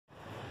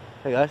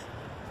Hey guys,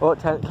 what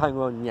tent can't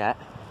run yet.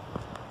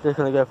 Just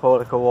gonna go for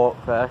like a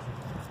walk first.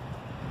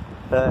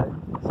 It's a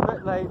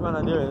bit late when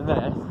I'm doing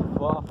this,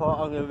 but I thought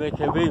I'm gonna make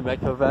a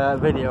remake of a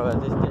video I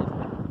just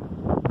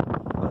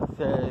did.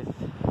 This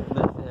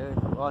is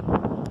one.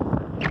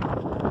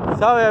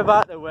 Sorry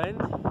about the wind,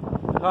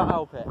 can't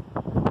help it.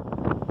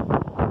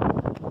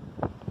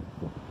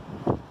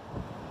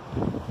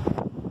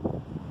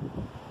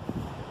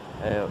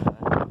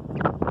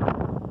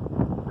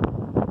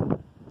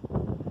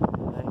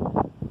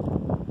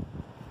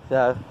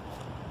 So,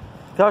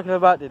 talking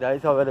about today,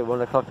 it's already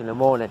 1 o'clock in the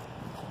morning.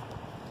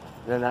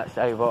 The next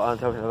day, but I'm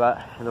talking about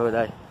another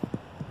day.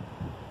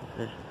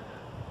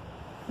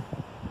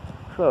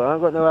 So, I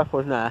haven't got no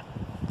apples now.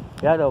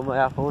 Yeah, I had all my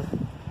apples.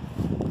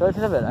 So, it's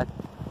another then.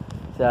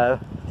 So,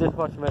 just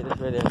want to make this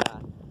video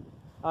now.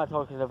 I'm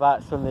talking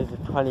about Sunday the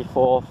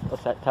 24th of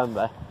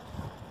September.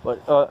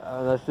 But,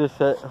 and I just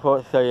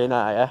thought to show you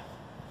now, yeah?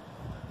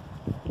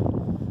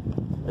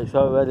 It's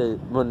already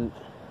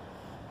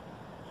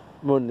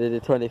Monday the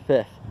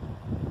 25th,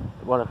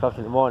 1 o'clock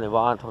in the morning,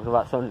 but I'm talking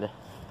about Sunday.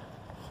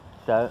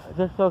 So,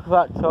 just talk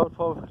about 12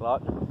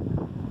 o'clock.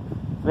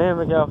 Me and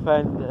my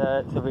girlfriend,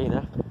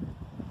 Sabina,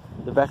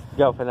 the best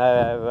girlfriend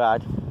I ever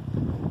had.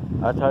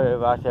 I'll tell you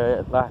about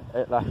her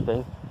at last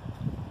thing.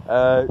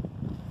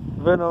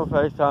 Been on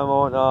FaceTime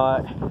all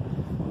night.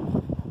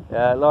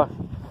 Yeah,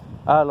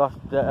 I lost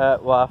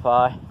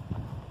Wi-Fi.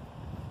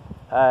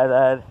 And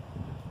then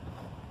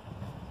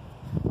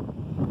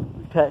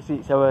text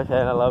each other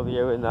saying I love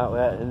you and that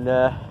way, and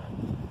then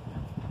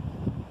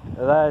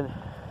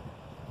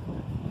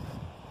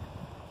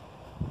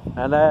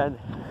I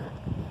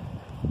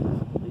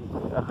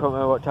can't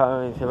remember what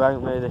time she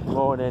rang me this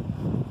morning,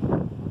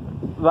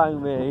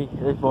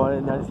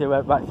 then she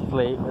went back to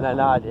sleep, and then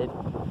I did,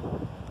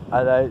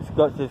 and then it's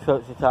got to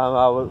such a time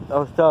I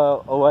was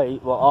still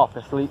awake but half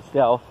asleep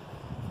still,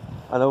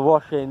 and I'm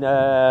watching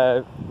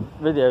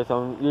videos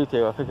on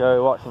YouTube. I think I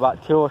watched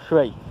about 2 or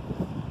 3.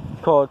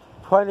 It's called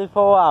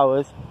 24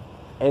 hours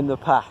in the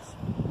past.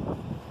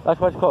 That's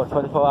what it's called,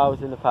 24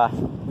 hours in the past.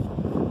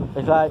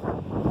 It's like,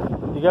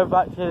 you go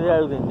back to the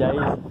olden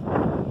days,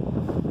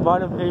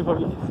 modern people,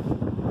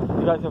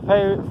 you got some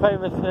famous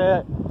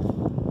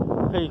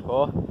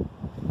people,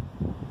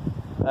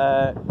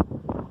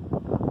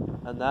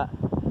 and that,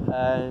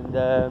 and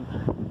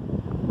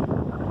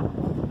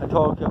I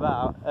talk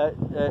about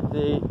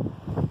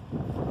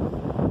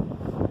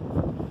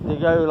they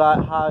go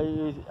like how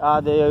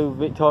the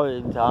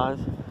Victorian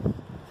times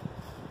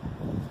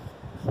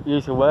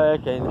used to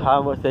work and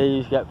how much they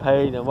used to get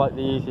paid and what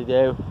they used to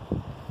do,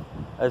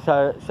 and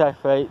so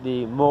separate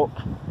the muck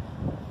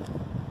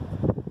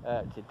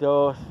to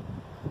dust,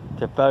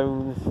 to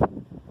bones,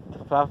 to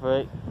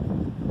fabric,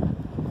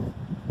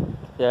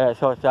 yeah,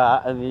 sort of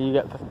that, and you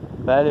get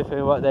for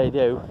anything what they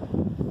do,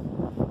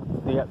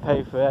 you get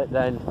paid for it,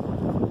 then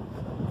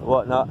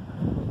whatnot.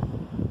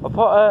 I'll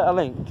put a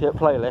link to a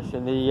playlist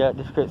in the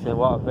description of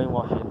what I've been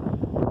watching,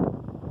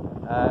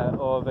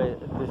 or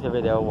just a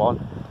video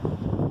one.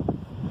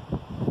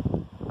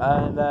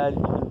 And then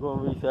you can go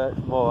and research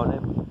more on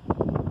him.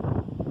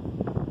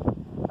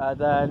 And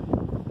then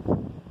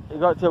it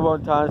got to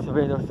one time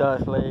Sabina was still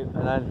asleep,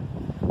 and then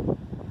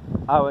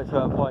I went to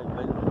an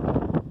appointment.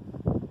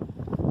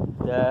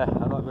 Yeah,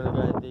 I'm not going to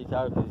go into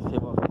detail because it's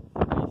too much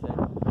information.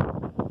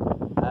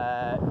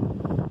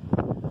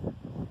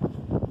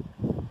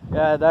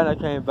 Yeah, then I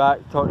came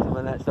back, talked to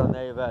my next door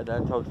neighbour,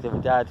 then talked to my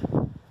dad,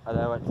 and then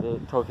I went to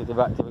talking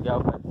back to my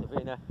girlfriend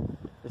Sabina.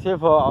 And she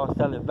thought I was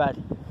still in bed.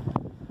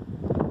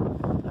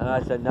 And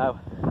I said no.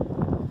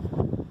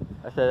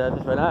 I said I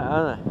just went out,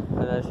 haven't I?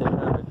 And then she said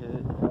no,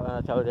 because when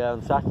I told her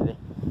on Saturday.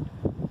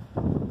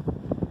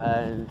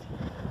 And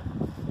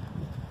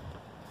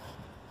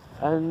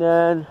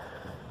then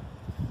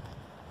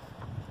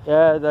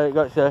yeah, then it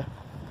got to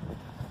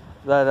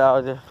then I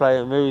was just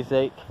playing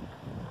music.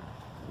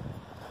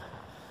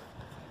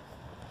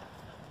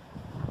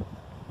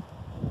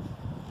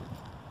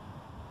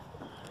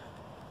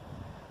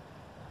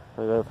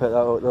 I'm gonna put that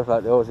up, looks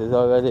like the horse has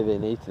already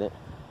been eating it.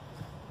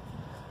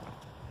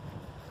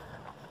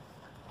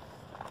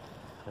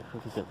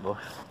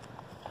 Bush.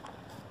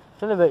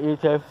 In a bit,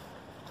 YouTube.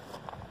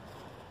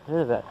 In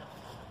a bit.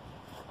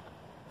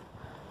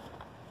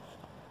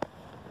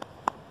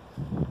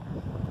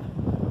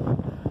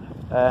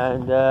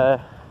 And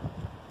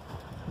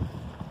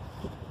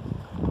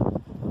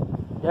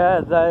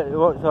yeah, they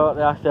walked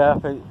shortly after. I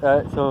think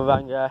some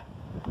rang her,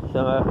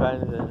 some of her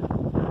friends and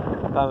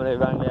family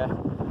rang her,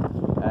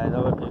 and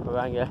other people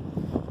rang her.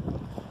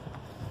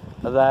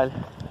 And then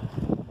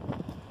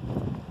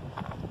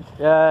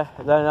yeah,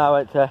 then I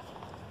went to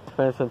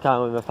spend some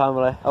time with my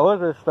family. I was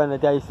going to spend the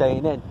day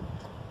staying in,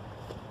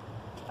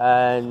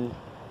 and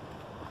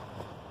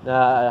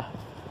so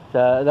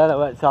then I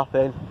went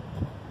shopping,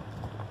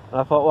 and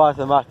I thought, whilst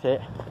I'm at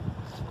it,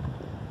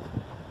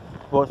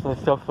 bought some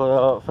stuff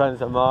for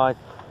friends of mine,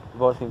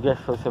 bought some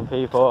gifts for some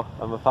people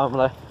and my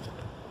family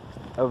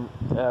and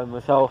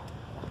myself,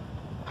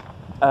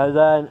 and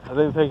then I've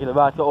been thinking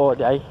about it all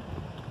day,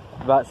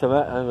 about something,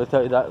 and we'll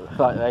tell you that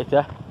slightly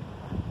later.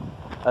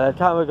 And the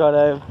time we got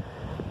home,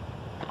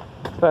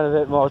 spent a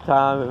bit more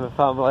time with my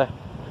family,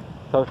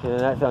 talking to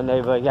the next door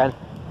neighbour again,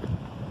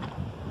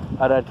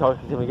 and then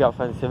talking to my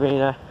girlfriend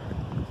Serena,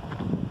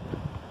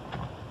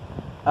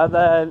 and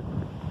then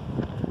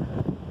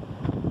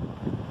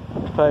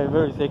playing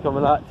music on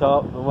my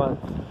laptop, and went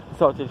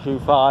sorted through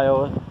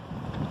files,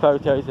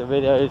 photos and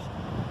videos,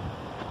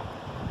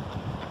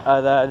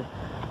 and then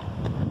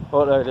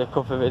uploaded a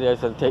couple of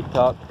videos on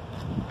TikTok,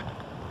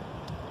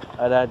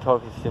 and then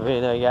talking to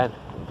Serena again,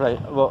 playing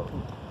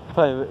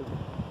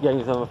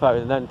games on my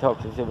phone, and then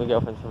talking to my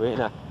girlfriend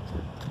Serena.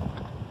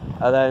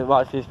 And then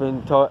whilst she's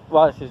been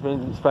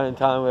spending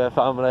time with her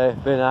family,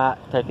 been out,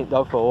 taking the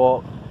dog for a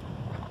walk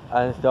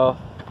and stuff.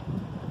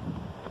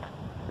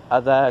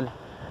 And then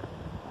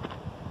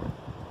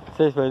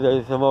she's been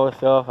doing some more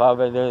stuff, I've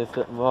been doing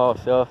some more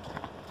stuff.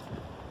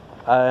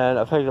 And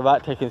I'm thinking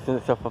about taking some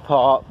stuff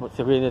apart, but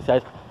Serena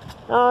said,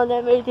 "Oh,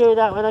 let me do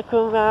that when I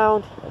come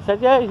round." I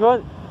said, "Yeah, if you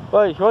want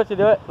to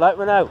do it, let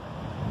me know.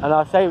 And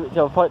I'll save it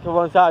till I put it to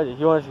one side. If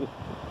you want to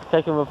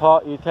take them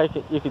apart, you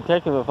can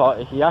take them apart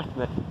if you ask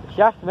me. If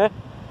you ask me,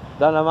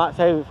 then I might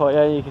save it for you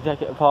and you can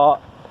take it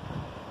apart."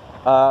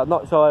 I'm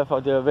not sure if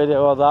I'll do a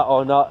video of that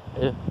or not,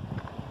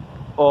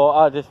 or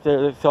I'll just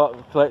do sort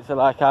of clips of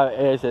like how it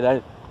is, and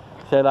then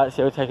say like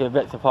she'll take the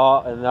bits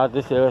apart and I'll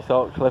just do a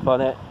sort of clip on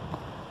it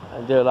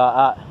and do it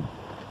like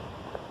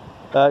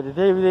that.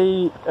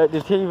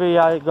 The TV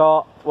I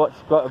got,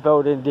 what's got a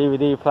built-in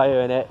DVD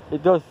player in it,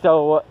 it does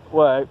still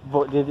work,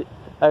 but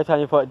every time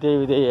you put a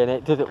DVD in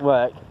it doesn't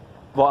work.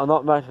 But I'm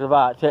not messing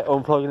about it,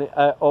 unplugging it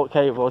all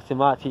cables to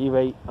my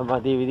TV and my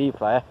DVD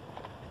player.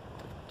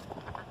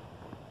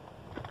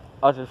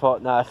 I just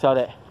thought, nah, sod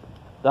it,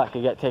 that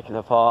could get taken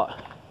apart.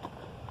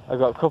 I've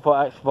got a couple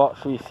of Xbox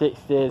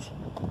 360s,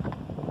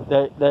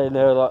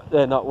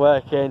 they're not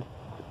working.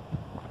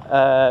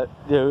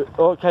 The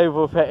all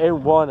cable fit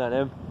in one of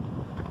them,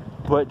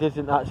 but it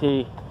doesn't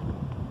actually,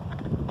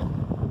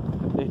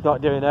 it's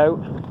not doing out.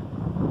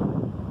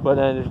 But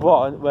then there's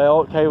one where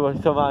all cable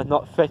somehow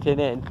not fitting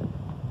in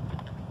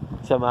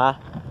somehow.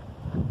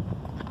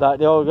 Like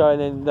they're all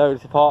going in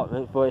those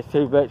apartments, but it's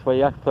two bits where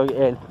you have to plug it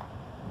in.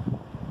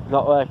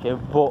 Not working,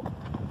 but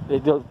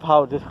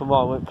power does come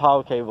on with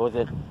power cables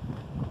in.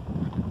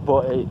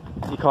 But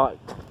you can't.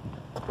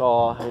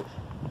 Oh,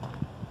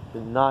 it's a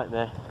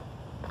nightmare.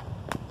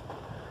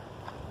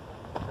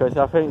 Because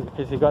I think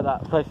because you've got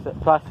that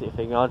plastic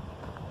thing on,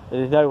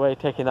 and there's no way of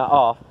taking that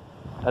off,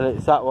 and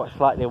it's that much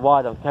slightly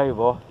wide on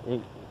cable.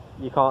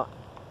 You can't.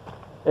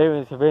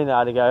 Even Sabrina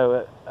had to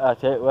go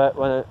at it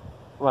when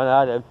I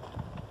had him.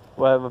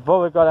 Where my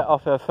brother got it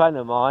off a friend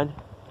of mine,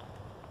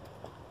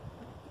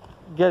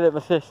 get it my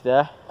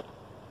sister,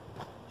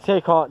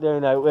 she can't do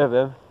it with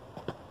him,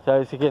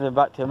 so she's giving him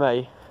back to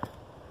me,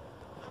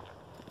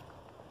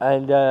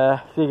 and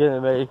she's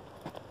giving me,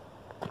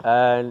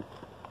 and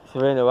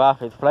Serena was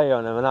happy to play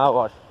on him, and I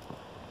was,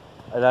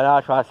 and then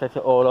I tried to set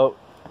it all up,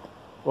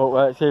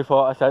 but she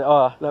thought, I said,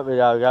 "Oh, let me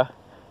go,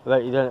 I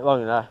bet you're doing it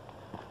wrong now."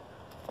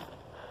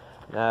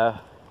 No,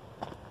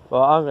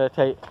 well I'm going to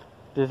take,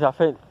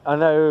 because I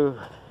know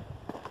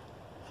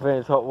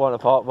Serena took one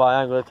apart, but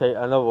I'm going to take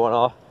another one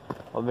off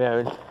on my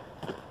own.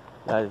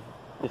 And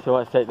if she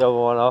wants to take the other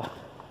one off,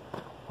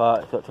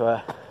 but it's up to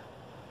her.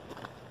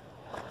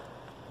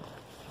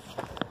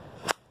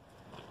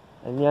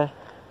 And yeah,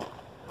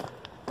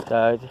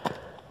 so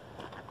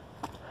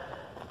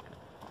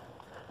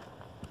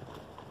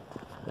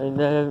and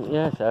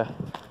yeah, so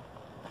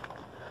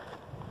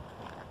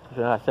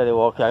I said I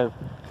walk home.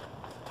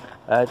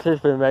 It's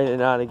just been raining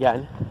now and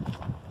again.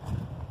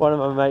 One of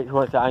my mates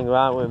wants to hang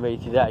around with me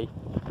today,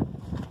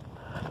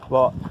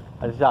 but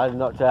I decided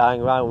not to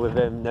hang around with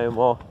him no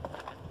more,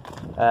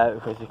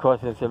 because of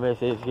course to me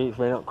he keeps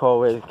me not call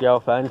with his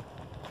girlfriend,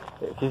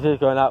 because he's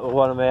going out with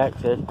one of my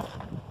exes,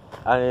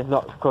 and he's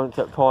not come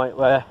to a point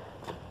where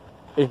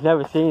he's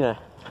never seen her.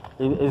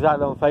 He's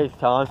had on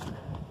FaceTime,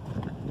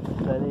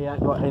 then he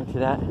ain't got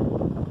internet,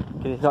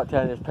 because he's not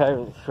telling his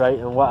parents straight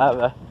and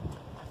whatever.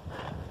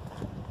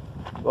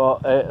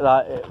 But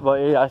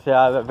he has to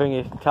either bring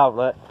his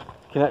tablet,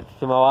 connect it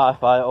to my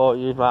Wi-Fi, or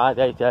use my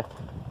data.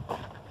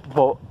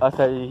 But I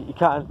said you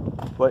can,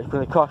 but it's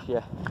going to cost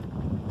you.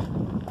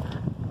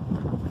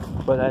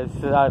 But then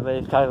sadly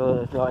his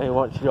tablet's not even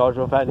want to charge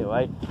up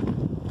anyway.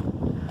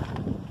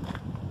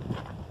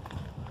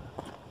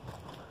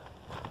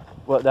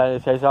 But then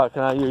he says, "Oh,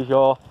 can I use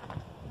your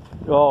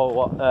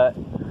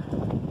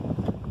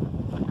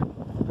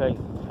thing?"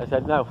 I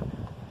said, "No,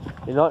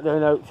 you're not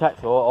doing no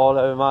text or all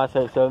over my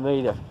social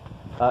media,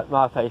 like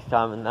my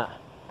FaceTime and that.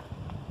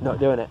 Not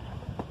doing it."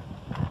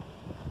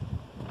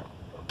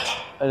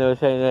 And they were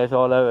saying this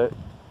all over,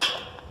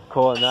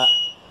 calling that.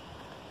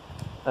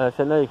 And I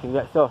said, "No, you can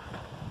get stuff."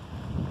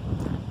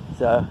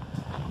 So,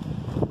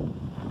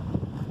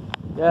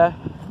 yeah,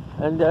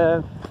 and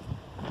then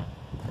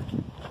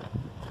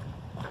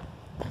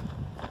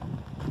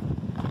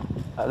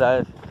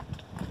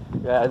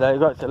I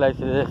got to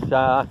later this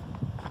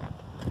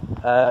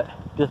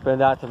just been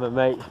down to my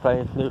mates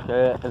playing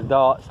snooker and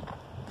darts.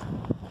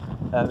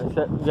 My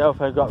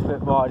girlfriend got a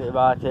bit mardy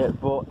about it,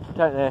 but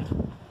technically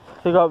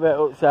she got a bit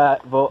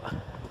upset, but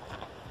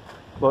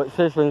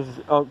she's been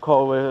on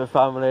call with her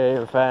family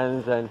and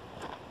friends and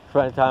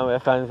spending time with her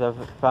friends and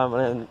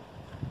family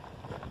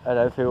and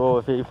a few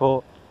other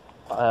people,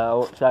 I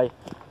would say.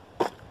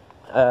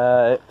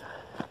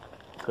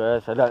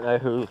 Because I don't know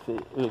who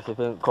she's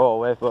been on call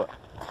with, but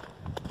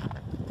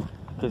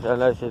because I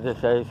know she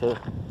just says to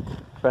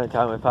spend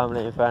time with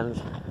family and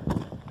friends.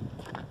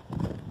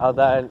 And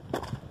then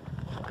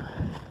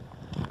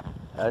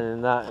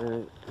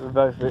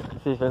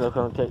she's been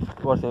looking on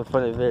watching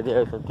funny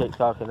videos on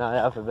TikTok and I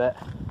have a bit.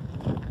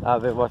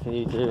 I've been watching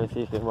YouTube and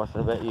she's been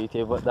watching a bit of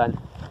YouTube, but then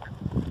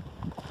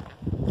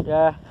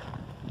yeah,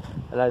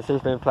 and then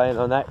she's been playing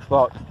on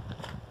Xbox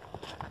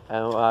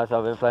and whilst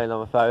I've been playing on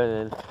my phone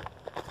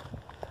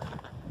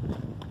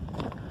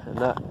and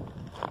that,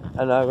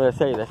 and I'm going to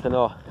say this and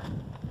all,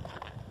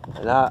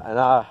 and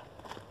I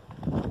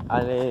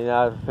need to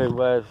have a few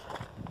words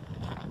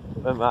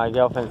with my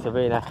girlfriend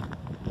Sabrina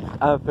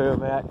and a few of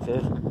my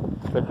exes,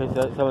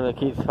 because someone that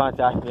keeps trying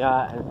to ask me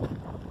out and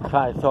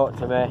trying to talk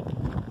to me.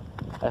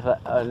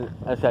 And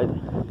I said,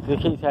 they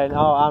keep saying,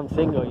 oh, I'm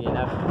single, you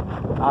know,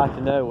 out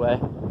of nowhere.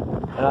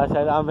 And I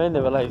said, I'm in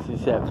a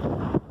relationship.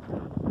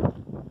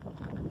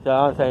 So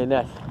I'm saying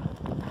this.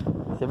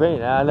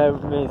 Sabrina, I know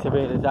me and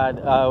Sabrina's had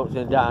our ups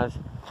and downs,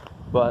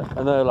 but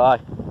I know,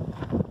 like,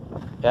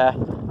 yeah.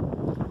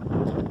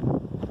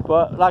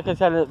 But like I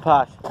said in the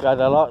past, we had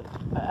a lot,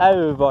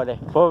 everybody,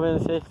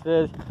 brothers and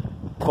sisters,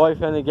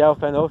 boyfriend and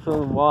girlfriend,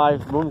 husband and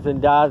wife, mums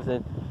and dads,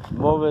 and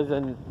mothers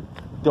and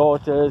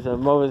daughters,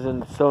 and mothers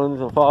and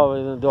sons, and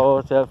fathers and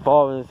daughters,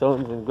 fathers and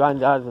sons, and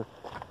granddads, and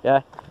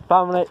yeah,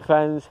 family,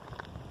 friends,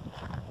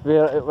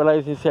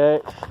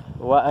 relationships,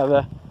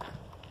 whatever.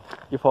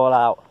 You fall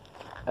out,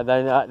 and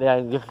then at the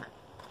end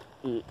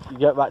you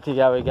get back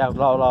together again,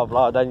 blah blah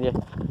blah. Then you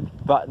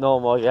back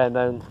normal again.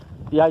 Then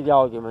you had your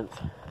arguments.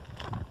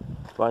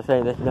 But I'm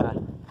saying this now.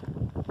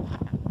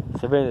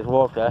 Sabrina's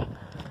Walker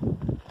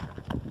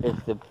is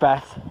the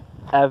best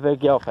ever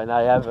girlfriend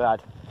I ever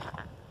had.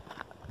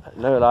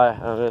 No lie,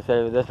 I'm going to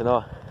say this and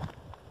all.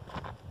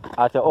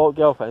 Out of all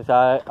girlfriends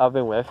I've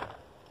been with,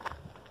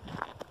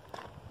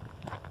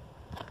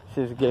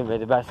 she's given me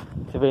the best.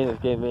 Sabrina's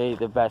given me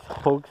the best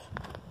hugs,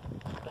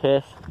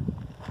 kiss.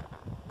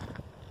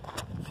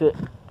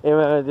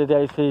 Even the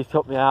day she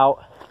took me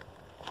out,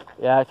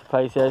 yeah, to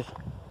places,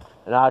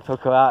 and I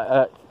took her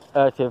out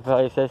to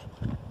places,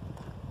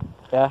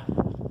 yeah.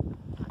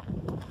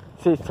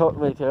 She's took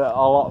me to a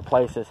lot of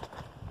places,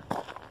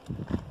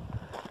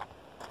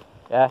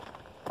 yeah.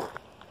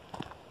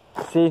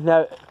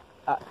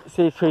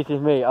 She's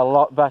treated me a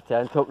lot better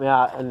and took me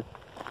out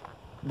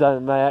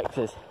than my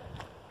exes.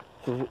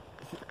 She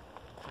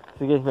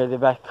gives me the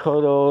best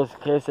cuddles,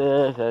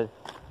 kisses, and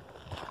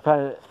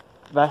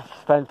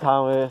spend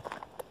time with,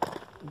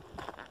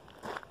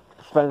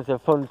 spends a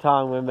fun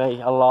time with me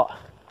a lot.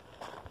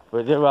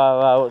 We do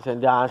our ups and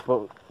downs,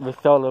 but we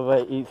still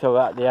love each other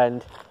at the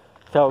end,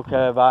 still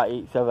care about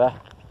each other.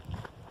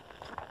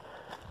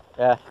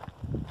 Yeah,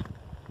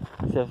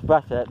 she's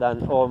better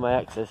than all my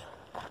exes.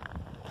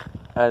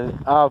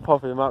 And I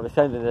probably might be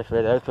sending this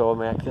video to all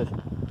my exes.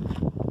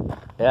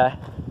 Yeah.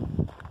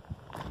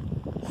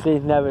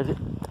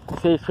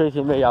 She's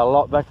treating me a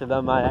lot better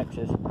than my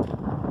exes.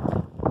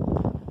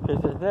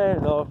 Because it's near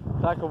enough,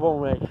 it's like a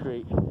one-way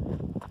street.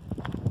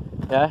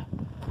 Yeah?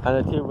 And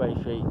a two-way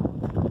street.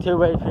 A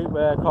two-way street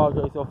where a car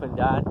goes up and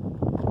down,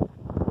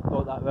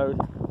 up that road,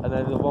 and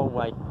then there's a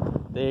one-way.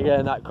 Then you get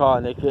in that car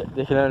and they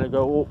can only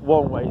go up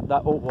one-way, that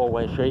up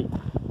one-way street,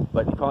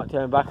 but they can't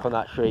turn back on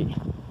that street.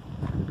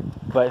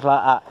 But it's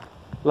like that.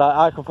 Like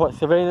I can put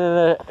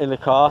Sabrina in the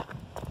car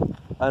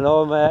and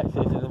all my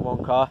exes in the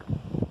one car,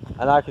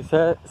 and I can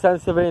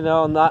send Sabrina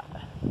on that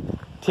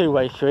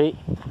two-way street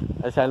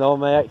and send all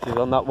my exes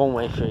on that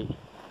one-way street.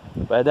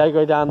 But if they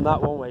go down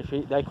that one-way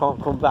street, they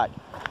can't come back.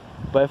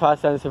 But if I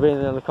send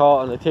Sabrina in the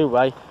car on the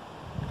two-way,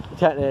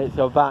 technically it's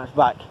going to bounce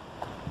back.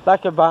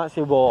 Like a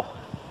bouncy ball.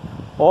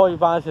 Or you're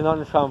bouncing on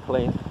the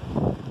trampoline.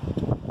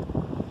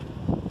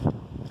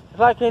 It's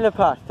like in the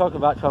past, talking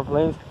about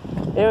trampolines,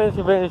 even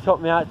Sabrina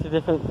took me out to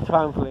different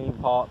trampoline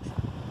parks.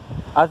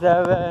 Has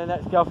her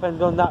ex-girlfriend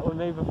done that with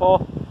me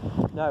before?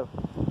 No.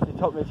 She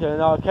took me to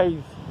an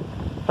arcade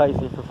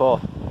places before.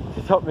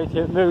 She took me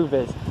to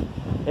movies.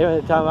 Even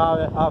at the time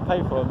I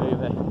paid for a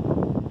movie.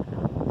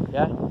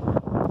 Yeah?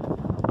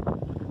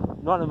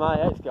 None of my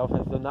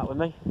ex-girlfriends done that with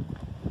me.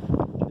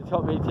 She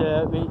took me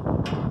to meet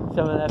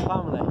some of their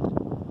family.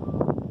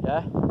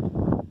 Yeah?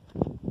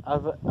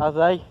 Have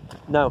they?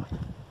 No.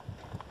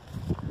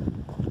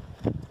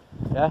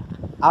 Yeah?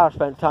 I've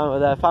spent time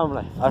with their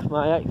family. That's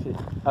my exes.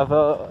 Have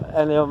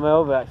any of my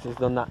other exes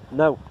done that?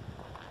 No.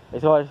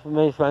 It's always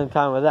me spending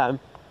time with them,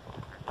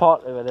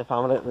 partly with their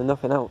family, and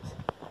nothing else.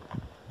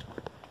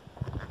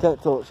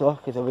 Don't talk so,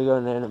 because I'll be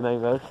going there in the main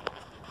road.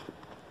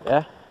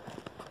 Yeah?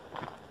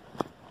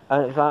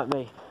 And it's like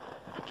me.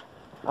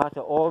 After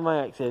all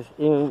my exes,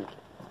 even,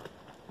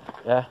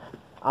 yeah,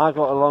 I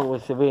got along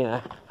with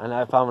Sabina and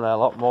her family a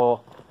lot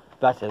more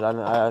better than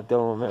I had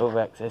done with my other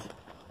exes.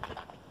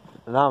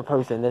 And now I'm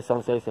posting this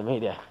on social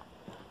media.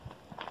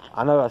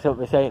 I know I shouldn't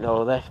be saying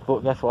all this, but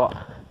guess what?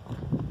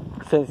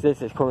 Since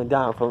this is coming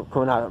out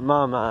of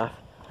my mouth,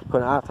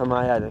 coming out of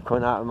my head and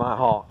coming out of my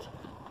heart,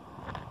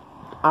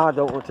 I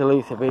don't want to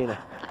lose Sabina.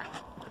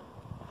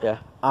 Yeah,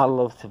 I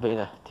love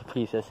Sabina to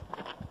pieces.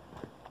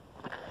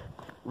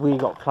 We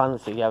got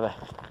plans together.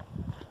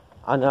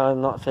 I know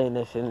I'm not saying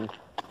this in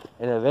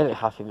a really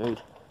happy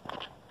mood,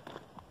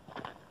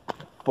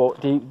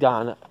 but deep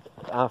down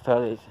I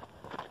feel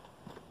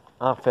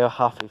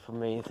happy for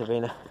me and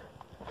Sabina.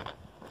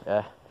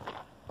 Yeah.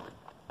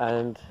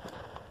 And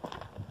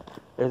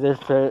if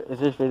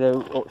this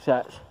video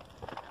upsets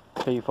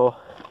people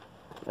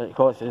and it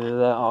causes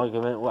an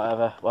argument,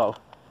 whatever, well,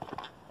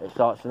 it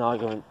starts an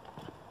argument.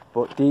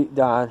 But deep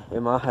down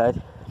in my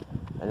head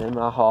and in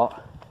my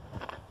heart,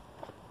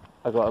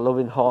 I got a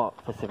loving heart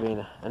for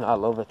Sabina, and I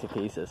love her to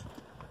pieces.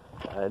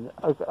 And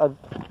I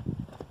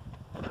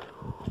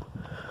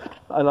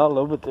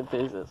love her to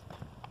pieces.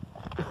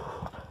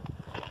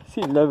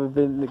 She's never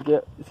been the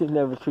girl. She's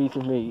never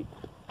treated me.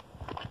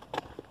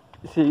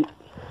 She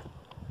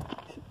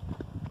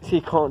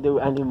can't do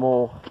any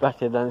more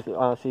better than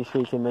she's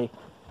treating me.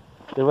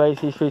 The way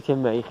she's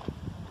treating me,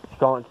 she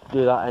can't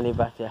do that any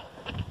better.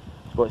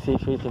 But she's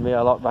treating me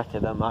a lot better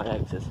than my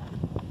exes.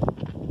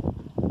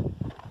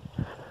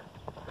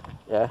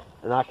 Yeah,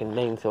 and I can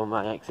name some of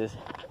my exes.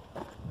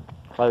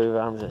 Chloe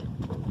Ramsey,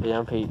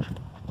 Leanne Peach,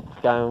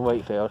 Gavin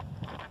Wakefield,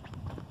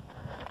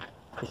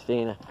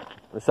 Christina.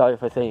 I'm sorry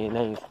for saying your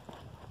names.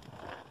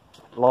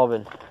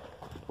 Lauren,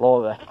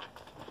 Laura,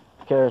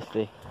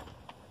 Kirsty,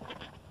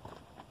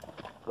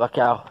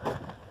 Raquel,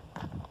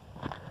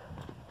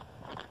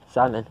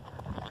 Shannon,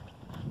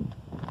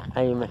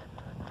 Amy,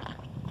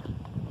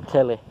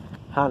 Tilly,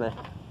 Hannah.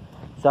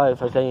 Sorry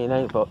for saying your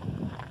names, but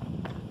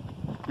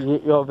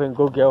you've been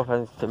good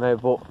girlfriends to me,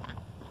 but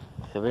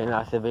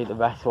Sabina has to be the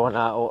best one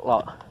out of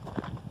lot.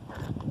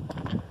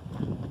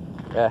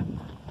 Yeah.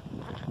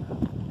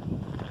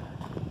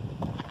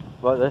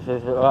 But this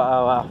is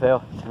how I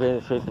feel.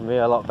 Sabina's treating me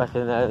a lot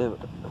better than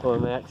one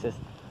of my exes.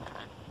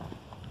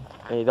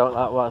 And you don't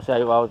like what I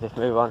say, well, just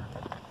move on.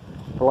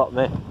 Block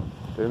me,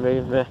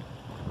 remove me,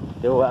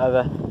 do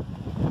whatever.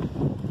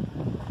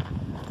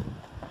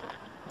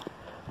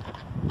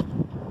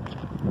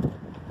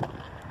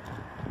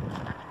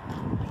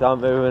 So I'm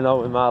moving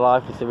on with my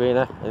life with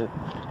Sabina, and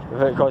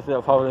if it causes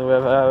a problem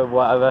with her or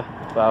whatever,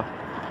 well,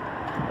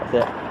 that's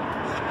it.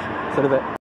 See you in a bit.